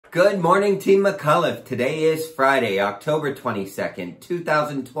Good morning, Team McAuliffe. Today is Friday, October 22nd,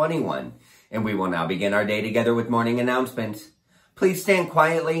 2021, and we will now begin our day together with morning announcements. Please stand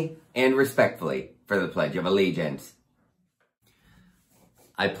quietly and respectfully for the Pledge of Allegiance.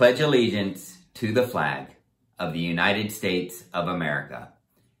 I pledge allegiance to the flag of the United States of America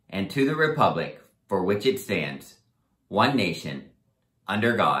and to the republic for which it stands, one nation,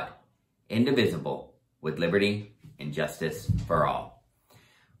 under God, indivisible, with liberty and justice for all.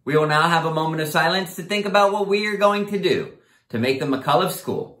 We will now have a moment of silence to think about what we are going to do to make the McAuliffe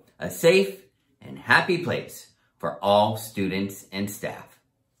School a safe and happy place for all students and staff.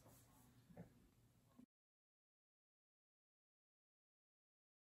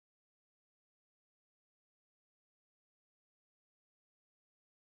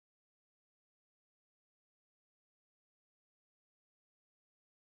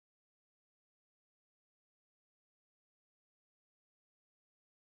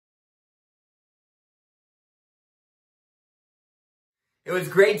 It was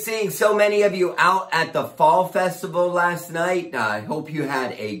great seeing so many of you out at the Fall Festival last night. I hope you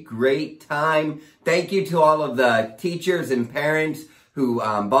had a great time. Thank you to all of the teachers and parents who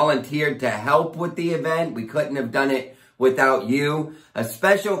volunteered to help with the event. We couldn't have done it without you. A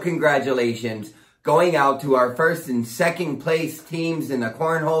special congratulations going out to our first and second place teams in the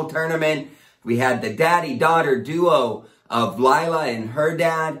cornhole tournament. We had the daddy-daughter duo of Lila and her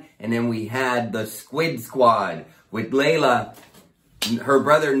dad, and then we had the Squid Squad with Layla, her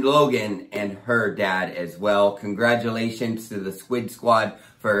brother Logan, and her dad as well. Congratulations to the Squid Squad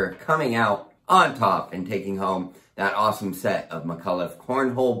for coming out on top and taking home that awesome set of McAuliffe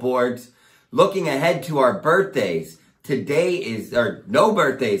cornhole boards. Looking ahead to our birthdays, no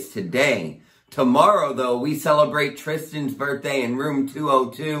birthdays today. Tomorrow, though, we celebrate Tristan's birthday in room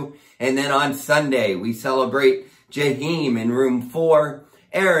 202. And then on Sunday, we celebrate Jaheim in room 4.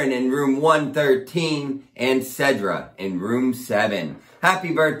 Aaron in room 113, and Cedra in room 7.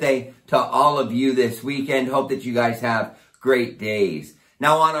 Happy birthday to all of you this weekend. Hope that you guys have great days.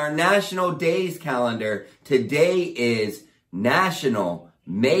 Now on our National Days calendar, today is National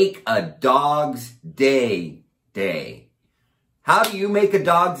Make a Dog's Day Day. How do you make a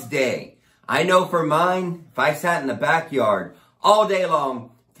dog's day? I know for mine, if I sat in the backyard all day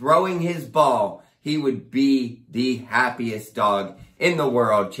long throwing his ball, he would be the happiest dog in the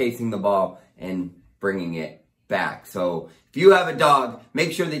world, chasing the ball and bringing it back. So if you have a dog,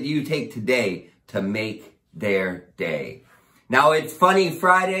 make sure that you take today to make their day. Now it's Funny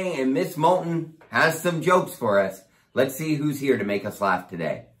Friday and Miss Moulton has some jokes for us. Let's see who's here to make us laugh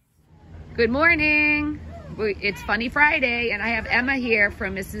today. Good morning. It's Funny Friday and I have Emma here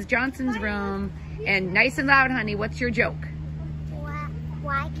from Mrs. Johnson's room. And nice and loud, honey, what's your joke?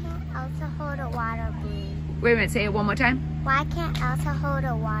 Why can't Elsa hold a water balloon? Wait a minute, say it one more time. Why can't Elsa hold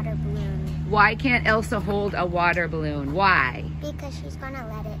a water balloon? Why can't Elsa hold a water balloon? Why? Because she's gonna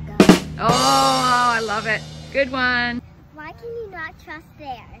let it go. Oh, I love it. Good one. Why can you not trust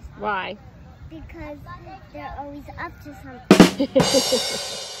bears? Why? Because they're always up to something.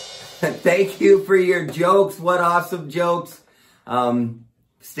 Thank you for your jokes. What awesome jokes.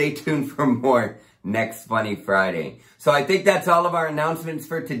 Stay tuned for more next Funny Friday. So I think that's all of our announcements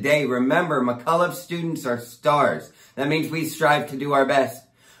for today. Remember, McAuliffe students are stars. That means we strive to do our best.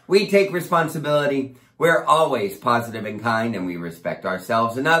 We take responsibility. We're always positive and kind, and we respect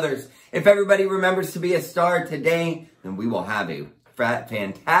ourselves and others. If everybody remembers to be a star today, then we will have a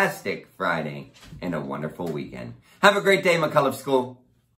fantastic Friday and a wonderful weekend. Have a great day, McAuliffe School.